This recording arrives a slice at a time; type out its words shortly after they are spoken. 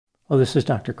Hello, this is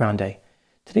Dr. Grande.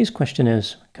 Today's question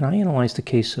is, can I analyze the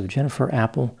case of Jennifer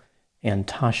Appel and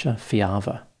Tasha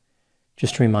Fuiava?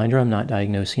 Just a reminder, I'm not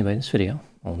diagnosing by this video,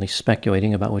 only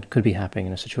speculating about what could be happening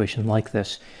in a situation like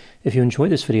this. If you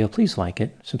enjoyed this video, please like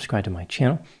it, subscribe to my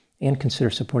channel, and consider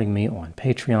supporting me on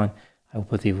Patreon. I will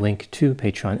put the link to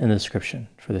Patreon in the description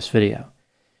for this video.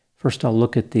 First, I'll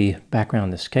look at the background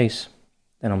of this case,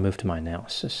 then I'll move to my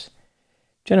analysis.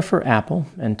 Jennifer Appel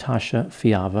and Tasha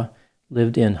Fuiava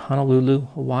lived in Honolulu,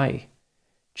 Hawaii.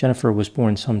 Jennifer was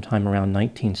born sometime around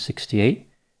 1968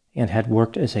 and had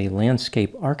worked as a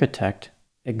landscape architect,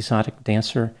 exotic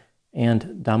dancer,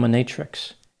 and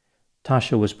dominatrix.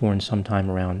 Tasha was born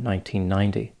sometime around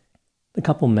 1990. The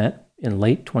couple met in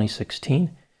late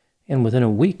 2016 and within a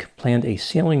week planned a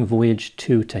sailing voyage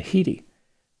to Tahiti,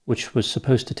 which was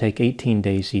supposed to take 18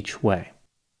 days each way.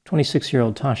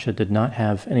 26-year-old Tasha did not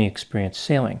have any experience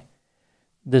sailing.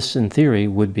 This, in theory,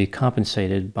 would be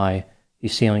compensated by the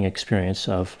sailing experience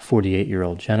of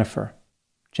 48-year-old Jennifer.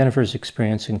 Jennifer's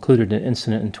experience included an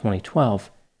incident in 2012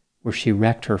 where she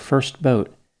wrecked her first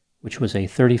boat, which was a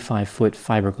 35-foot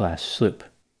fiberglass sloop.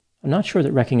 I'm not sure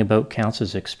that wrecking a boat counts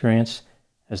as experience,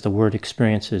 as the word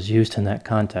experience is used in that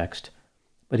context,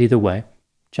 but either way,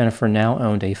 Jennifer now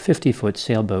owned a 50-foot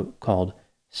sailboat called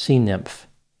Sea Nymph.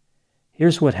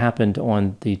 Here's what happened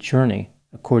on the journey,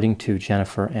 according to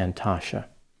Jennifer and Tasha.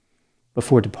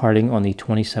 Before departing on the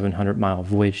 2,700-mile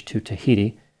voyage to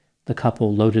Tahiti, the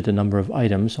couple loaded a number of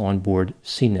items on board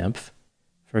Sea Nymph.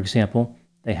 For example,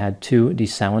 they had 2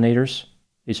 desalinators.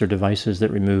 These are devices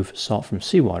that remove salt from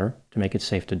seawater to make it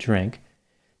safe to drink.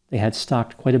 They had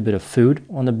stocked quite a bit of food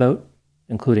on the boat,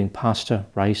 including pasta,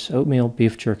 rice, oatmeal,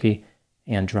 beef jerky,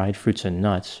 and dried fruits and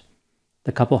nuts.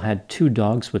 The couple had 2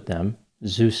 dogs with them,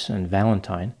 Zeus and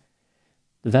Valentine.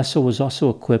 The vessel was also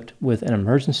equipped with an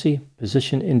emergency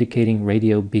position indicating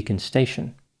radio beacon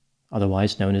station,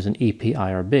 otherwise known as an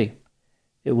EPIRB.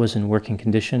 It was in working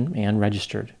condition and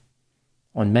registered.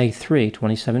 On May 3,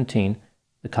 2017,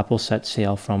 the couple set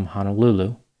sail from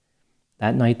Honolulu.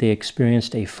 That night they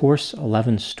experienced a Force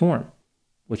 11 storm,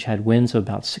 which had winds of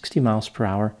about 60 miles per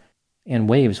hour and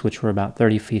waves which were about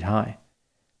 30 feet high.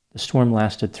 The storm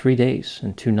lasted 3 days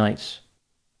and 2 nights.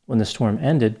 When the storm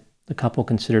ended, the couple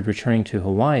considered returning to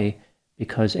Hawaii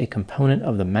because a component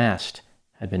of the mast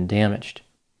had been damaged.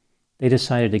 They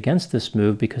decided against this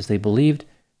move because they believed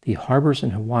the harbors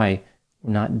in Hawaii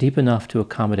were not deep enough to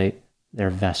accommodate their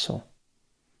vessel.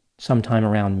 Sometime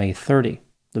around May 30,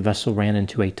 the vessel ran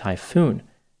into a typhoon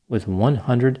with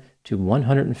 100 to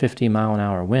 150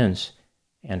 mile-an-hour winds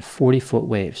and 40-foot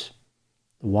waves.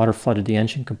 The water flooded the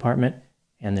engine compartment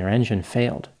and their engine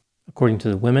failed. According to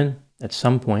the women, at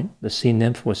some point, the Sea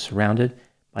Nymph was surrounded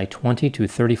by 20 to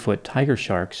 30-foot tiger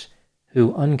sharks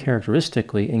who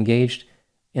uncharacteristically engaged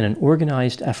in an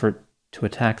organized effort to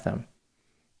attack them.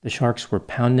 The sharks were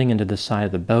pounding into the side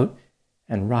of the boat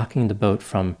and rocking the boat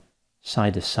from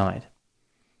side to side.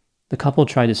 The couple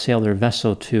tried to sail their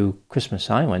vessel to Christmas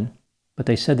Island, but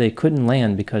they said they couldn't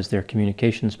land because their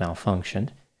communications malfunctioned.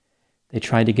 They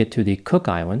tried to get to the Cook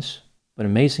Islands, but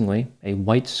amazingly, a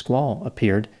white squall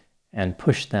appeared and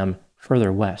pushed them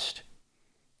further west.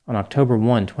 On October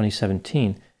 1,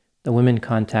 2017, the women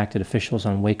contacted officials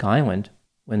on Wake Island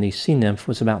when the Sea Nymph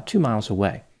was about 2 miles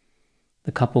away.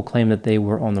 The couple claimed that they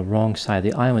were on the wrong side of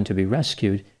the island to be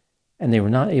rescued, and they were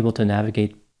not able to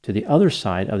navigate to the other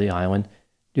side of the island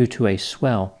due to a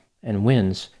swell and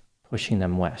winds pushing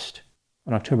them west.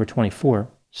 On October 24,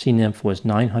 Sea Nymph was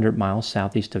 900 miles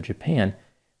southeast of Japan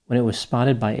when it was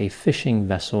spotted by a fishing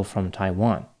vessel from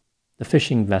Taiwan. The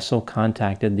fishing vessel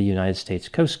contacted the United States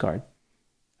Coast Guard.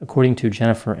 According to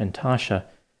Jennifer and Tasha,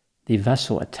 the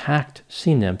vessel attacked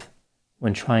Sea Nymph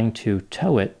when trying to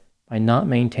tow it by not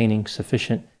maintaining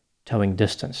sufficient towing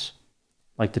distance,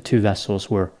 like the 2 vessels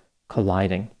were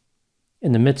colliding.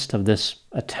 In the midst of this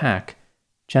attack,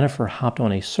 Jennifer hopped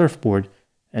on a surfboard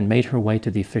and made her way to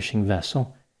the fishing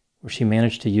vessel, where she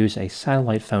managed to use a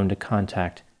satellite phone to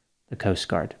contact the Coast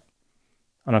Guard.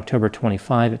 On October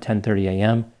 25 at 10:30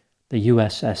 a.m., the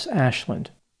USS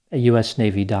Ashland, a U.S.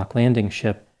 Navy dock landing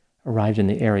ship, arrived in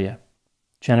the area.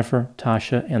 Jennifer,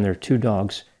 Tasha, and their 2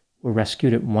 dogs were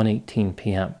rescued at 1:18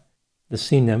 p.m. The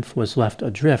Sea Nymph was left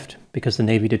adrift because the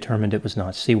Navy determined it was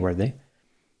not seaworthy.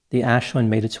 The Ashland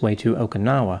made its way to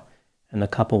Okinawa, and the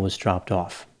couple was dropped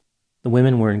off. The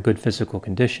women were in good physical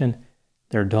condition.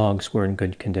 Their dogs were in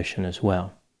good condition as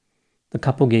well. The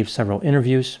couple gave several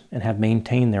interviews and have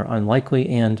maintained their unlikely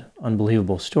and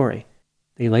unbelievable story.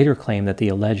 They later claimed that the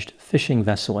alleged fishing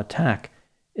vessel attack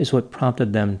is what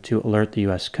prompted them to alert the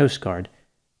U.S. Coast Guard,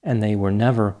 and they were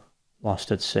never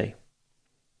lost at sea.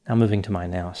 Now moving to my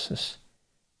analysis.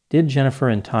 Did Jennifer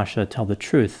and Tasha tell the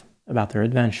truth about their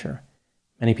adventure?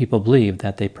 Many people believe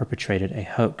that they perpetrated a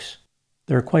hoax.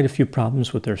 There are quite a few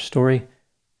problems with their story.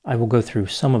 I will go through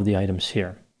some of the items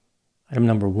here. Item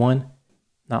number 1,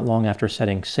 not long after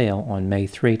setting sail on May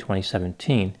 3,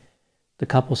 2017, the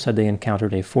couple said they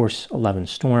encountered a Force 11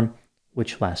 storm,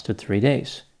 which lasted 3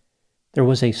 days. There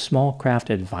was a small craft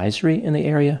advisory in the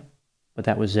area, but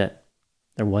that was it.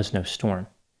 There was no storm.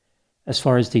 As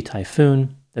far as the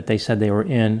typhoon that they said they were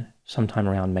in sometime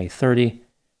around May 30,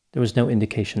 there was no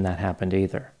indication that happened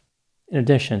either. In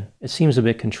addition, it seems a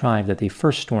bit contrived that the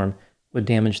first storm would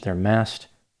damage their mast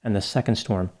and the second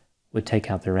storm would take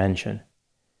out their engine.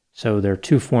 So there are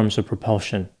 2 forms of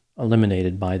propulsion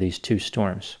eliminated by these 2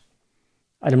 storms.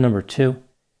 Item number 2,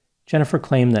 Jennifer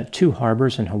claimed that 2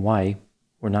 harbors in Hawaii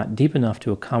were not deep enough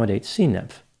to accommodate Sea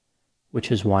Nymph,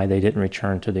 which is why they didn't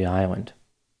return to the island.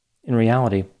 In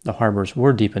reality, the harbors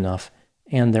were deep enough,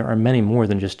 and there are many more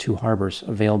than just 2 harbors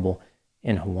available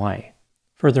in Hawaii.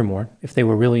 Furthermore, if they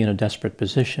were really in a desperate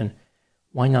position,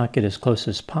 why not get as close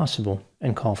as possible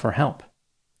and call for help?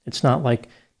 It's not like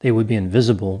they would be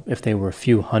invisible if they were a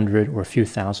few hundred or a few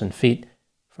thousand feet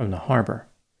from the harbor.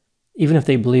 Even if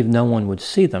they believed no one would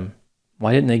see them,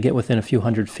 why didn't they get within a few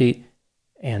hundred feet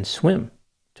and swim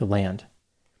to land?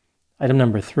 Item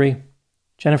number 3,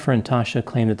 Jennifer and Tasha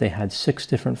claimed that they had 6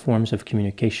 different forms of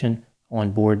communication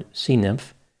on board Sea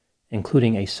Nymph,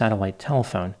 including a satellite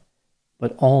telephone,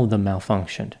 but all of them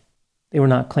malfunctioned. They were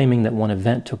not claiming that one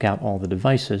event took out all the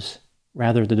devices,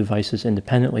 rather the devices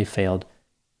independently failed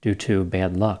due to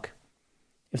bad luck.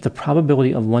 If the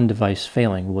probability of one device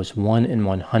failing was 1 in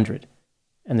 100,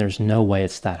 and there's no way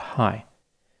it's that high,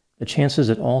 the chances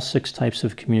that all 6 types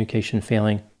of communication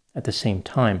failing at the same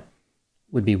time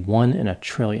would be 1 in a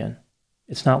trillion.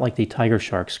 It's not like the tiger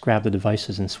sharks grabbed the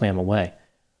devices and swam away,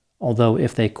 although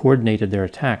if they coordinated their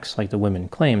attacks like the women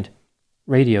claimed,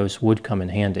 radios would come in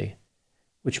handy.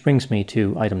 Which brings me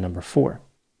to item number 4.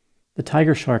 The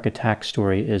tiger shark attack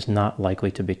story is not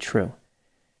likely to be true.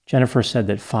 Jennifer said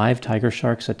that 5 tiger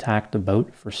sharks attacked the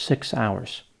boat for 6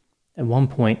 hours. At one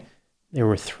point, there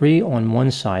were 3 on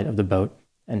one side of the boat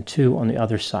and 2 on the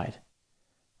other side.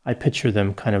 I picture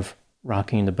them kind of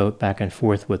rocking the boat back and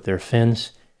forth with their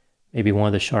fins. Maybe one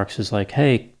of the sharks is like,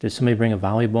 "Hey, did somebody bring a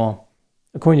volleyball?"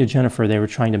 According to Jennifer, they were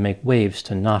trying to make waves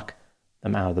to knock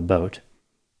them out of the boat.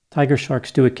 Tiger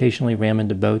sharks do occasionally ram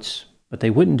into boats, but they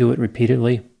wouldn't do it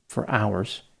repeatedly for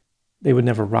hours. They would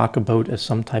never rock a boat as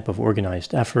some type of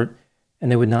organized effort, and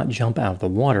they would not jump out of the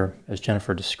water, as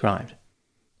Jennifer described.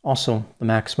 Also, the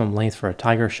maximum length for a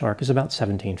tiger shark is about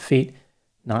 17 feet,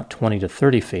 not 20 to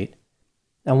 30 feet.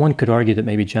 Now, one could argue that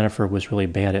maybe Jennifer was really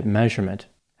bad at measurement.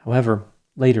 However,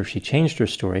 later she changed her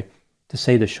story to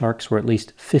say the sharks were at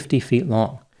least 50 feet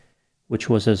long, which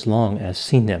was as long as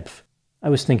Sea Nymph. I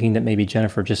was thinking that maybe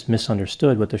Jennifer just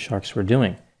misunderstood what the sharks were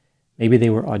doing. Maybe they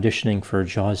were auditioning for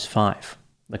Jaws 5,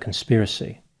 the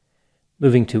conspiracy.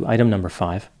 Moving to item number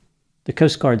 5, the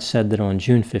Coast Guard said that on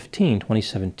June 15,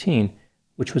 2017,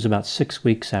 which was about 6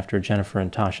 weeks after Jennifer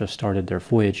and Tasha started their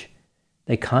voyage,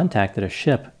 they contacted a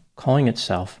ship calling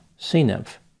itself Sea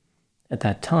Nymph. At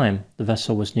that time, the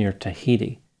vessel was near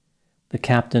Tahiti. The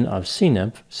captain of Sea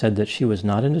Nymph said that she was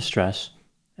not in distress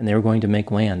and they were going to make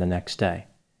land the next day.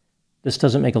 This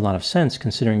doesn't make a lot of sense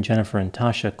considering Jennifer and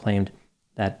Tasha claimed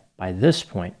that by this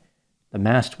point, the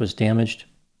mast was damaged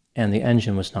and the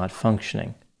engine was not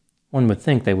functioning. One would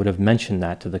think they would have mentioned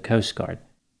that to the Coast Guard.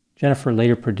 Jennifer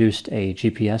later produced a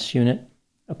GPS unit.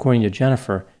 According to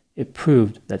Jennifer, it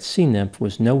proved that Sea Nymph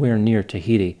was nowhere near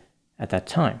Tahiti at that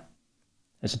time.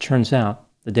 As it turns out,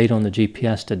 the data on the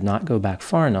GPS did not go back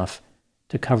far enough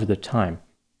to cover the time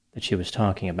that she was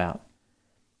talking about.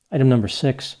 Item number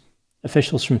 6,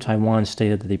 officials from Taiwan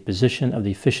stated that the position of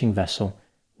the fishing vessel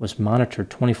was monitored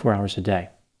 24 hours a day.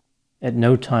 At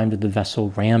no time did the vessel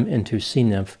ram into Sea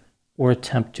Nymph or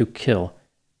attempt to kill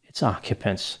its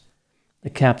occupants. The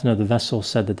captain of the vessel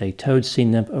said that they towed Sea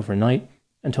Nymph overnight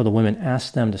until the women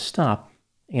asked them to stop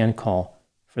and call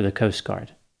for the Coast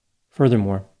Guard.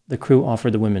 Furthermore, the crew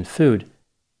offered the women food,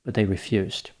 but they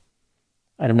refused.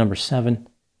 Item number 7.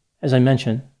 As I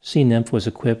mentioned, Sea Nymph was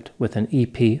equipped with an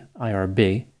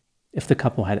EP-IRB. If the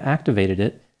couple had activated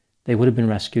it, they would have been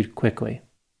rescued quickly.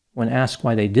 When asked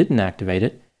why they didn't activate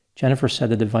it, Jennifer said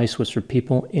the device was for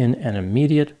people in an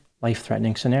immediate,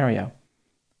 life-threatening scenario.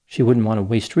 She wouldn't want to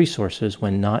waste resources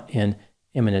when not in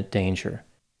imminent danger.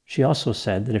 She also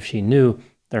said that if she knew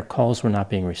their calls were not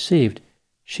being received,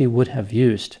 she would have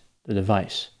used the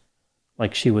device,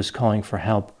 like she was calling for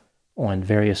help on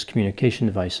various communication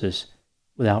devices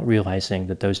without realizing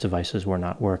that those devices were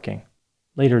not working.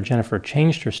 Later, Jennifer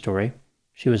changed her story.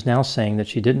 she was now saying that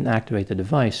she didn't activate the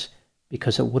device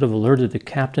because it would have alerted the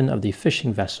captain of the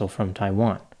fishing vessel from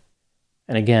Taiwan.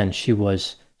 And again, she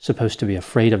was supposed to be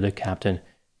afraid of the captain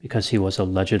because he was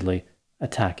allegedly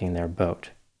attacking their boat.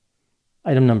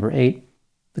 Item number 8,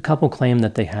 the couple claimed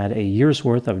that they had a year's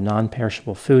worth of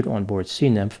non-perishable food on board Sea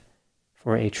Nymph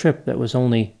for a trip that was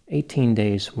only 18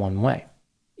 days one way.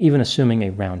 Even assuming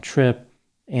a round trip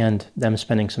and them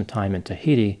spending some time in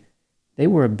Tahiti, they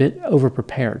were a bit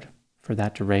overprepared for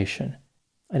that duration.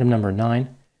 Item number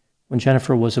 9, when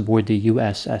Jennifer was aboard the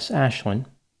USS Ashland,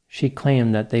 she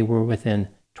claimed that they were within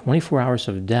 24 hours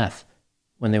of death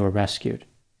when they were rescued.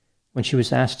 When she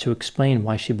was asked to explain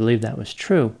why she believed that was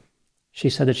true, she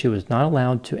said that she was not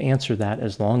allowed to answer that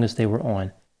as long as they were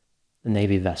on the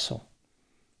Navy vessel.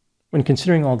 When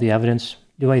considering all the evidence,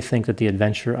 do I think that the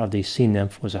adventure of the Sea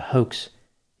Nymph was a hoax?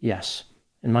 Yes.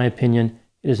 In my opinion,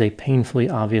 it is a painfully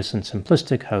obvious and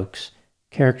simplistic hoax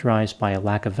characterized by a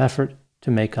lack of effort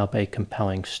to make up a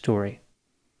compelling story.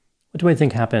 What do I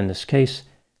think happened in this case?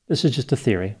 This is just a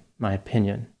theory, my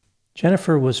opinion.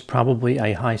 Jennifer was probably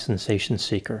a high sensation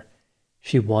seeker.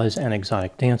 She was an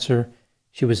exotic dancer,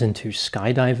 she was into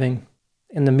skydiving,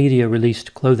 and the media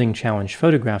released clothing challenge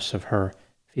photographs of her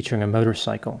featuring a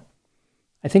motorcycle.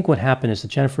 I think what happened is that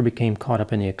Jennifer became caught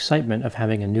up in the excitement of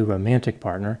having a new romantic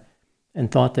partner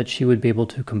and thought that she would be able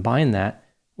to combine that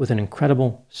with an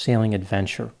incredible sailing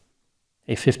adventure.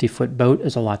 A 50-foot boat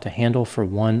is a lot to handle for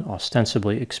one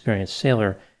ostensibly experienced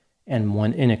sailor and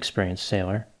one inexperienced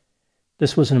sailor.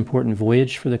 This was an important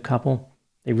voyage for the couple.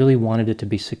 They really wanted it to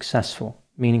be successful,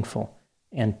 meaningful,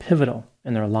 and pivotal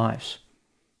in their lives.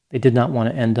 They did not want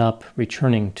to end up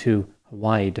returning to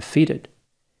Hawaii defeated.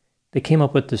 They came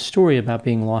up with this story about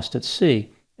being lost at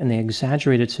sea, and they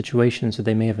exaggerated situations that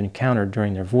they may have encountered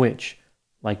during their voyage,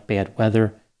 like bad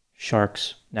weather,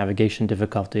 sharks, navigation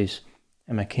difficulties,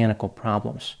 and mechanical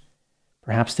problems.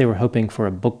 Perhaps they were hoping for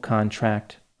a book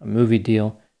contract, a movie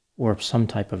deal, or some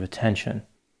type of attention.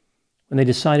 When they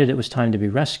decided it was time to be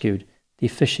rescued, the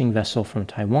fishing vessel from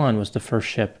Taiwan was the first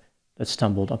ship that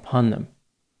stumbled upon them.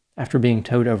 After being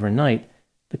towed overnight,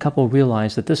 the couple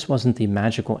realized that this wasn't the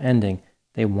magical ending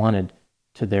they wanted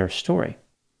to their story.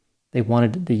 They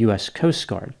wanted the U.S. Coast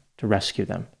Guard to rescue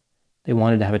them. They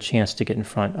wanted to have a chance to get in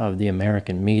front of the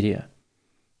American media.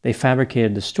 They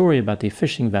fabricated the story about the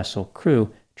fishing vessel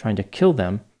crew trying to kill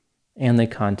them, and they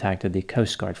contacted the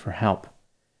Coast Guard for help.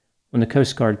 When the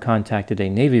Coast Guard contacted a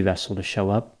Navy vessel to show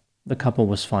up, the couple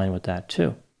was fine with that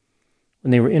too.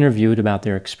 When they were interviewed about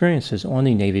their experiences on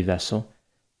the Navy vessel,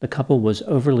 the couple was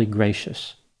overly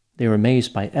gracious. They were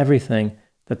amazed by everything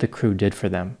that the crew did for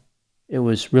them. It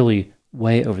was really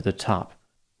way over the top.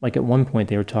 Like at one point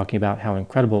they were talking about how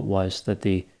incredible it was that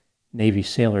the Navy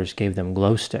sailors gave them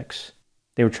glow sticks.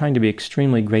 They were trying to be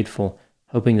extremely grateful,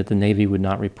 hoping that the Navy would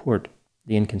not report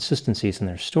the inconsistencies in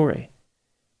their story.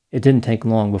 It didn't take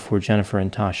long before Jennifer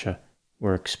and Tasha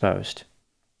were exposed.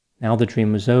 Now the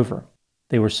dream was over.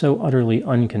 They were so utterly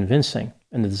unconvincing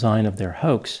in the design of their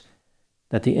hoax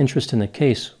that the interest in the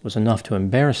case was enough to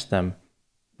embarrass them,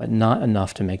 but not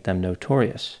enough to make them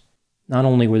notorious. Not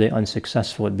only were they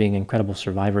unsuccessful at being incredible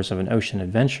survivors of an ocean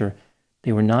adventure,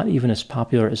 they were not even as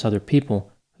popular as other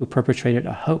people who perpetrated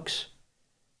a hoax.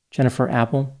 Jennifer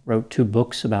Appel wrote 2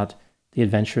 books about the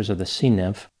adventures of the Sea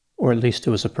Nymph, or at least it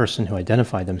was a person who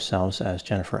identified themselves as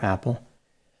Jennifer Appel.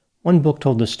 One book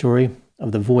told the story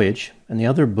of the voyage, and the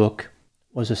other book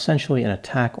was essentially an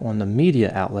attack on the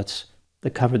media outlets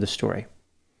that covered the story.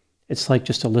 It's like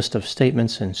just a list of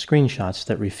statements and screenshots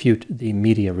that refute the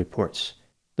media reports.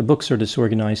 The books are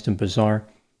disorganized and bizarre.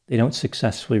 They don't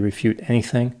successfully refute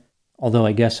anything, although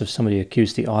I guess if somebody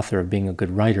accused the author of being a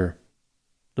good writer,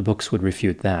 the books would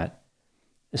refute that.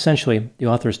 Essentially, the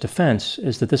author's defense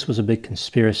is that this was a big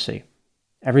conspiracy.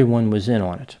 Everyone was in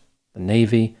on it. The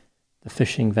Navy, the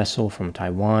fishing vessel from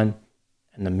Taiwan,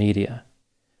 and the media.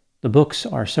 The books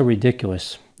are so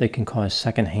ridiculous, they can cause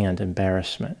secondhand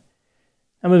embarrassment.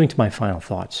 Now moving to my final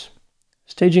thoughts.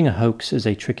 Staging a hoax is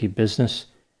a tricky business.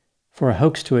 For a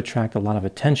hoax to attract a lot of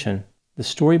attention, the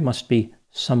story must be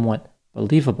somewhat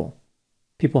believable.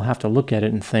 People have to look at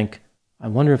it and think, I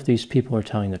wonder if these people are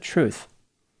telling the truth.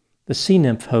 The Sea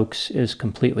Nymph hoax is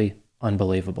completely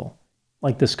unbelievable.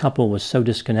 Like this couple was so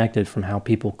disconnected from how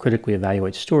people critically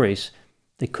evaluate stories,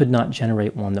 they could not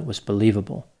generate one that was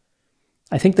believable.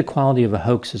 I think the quality of a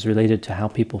hoax is related to how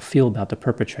people feel about the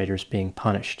perpetrators being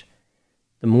punished.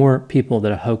 The more people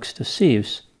that a hoax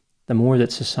deceives, the more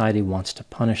that society wants to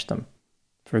punish them.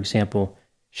 For example,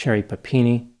 Sherry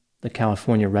Papini, the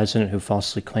California resident who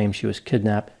falsely claimed she was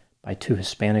kidnapped by 2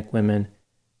 Hispanic women,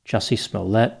 Jussie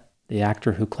Smollett, the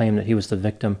actor who claimed that he was the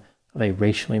victim of a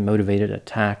racially motivated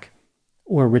attack,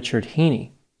 or Richard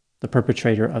Heaney, the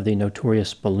perpetrator of the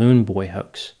notorious Balloon Boy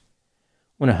hoax.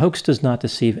 When a hoax does not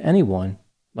deceive anyone,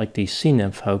 like the Sea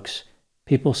Nymph hoax,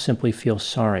 people simply feel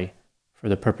sorry for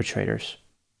the perpetrators.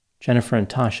 Jennifer and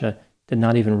Tasha did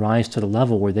not even rise to the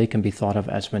level where they can be thought of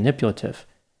as manipulative.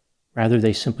 Rather,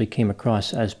 they simply came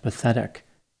across as pathetic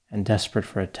and desperate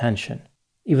for attention.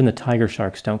 Even the tiger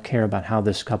sharks don't care about how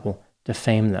this couple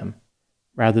defamed them.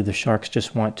 Rather, the sharks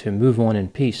just want to move on in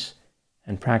peace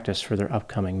and practice for their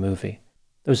upcoming movie.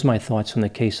 Those are my thoughts on the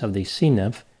case of the Sea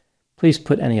Nymph. Please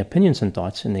put any opinions and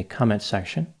thoughts in the comment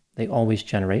section. They always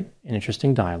generate an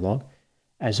interesting dialogue.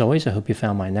 As always, I hope you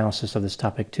found my analysis of this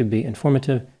topic to be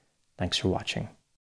informative. Thanks for watching.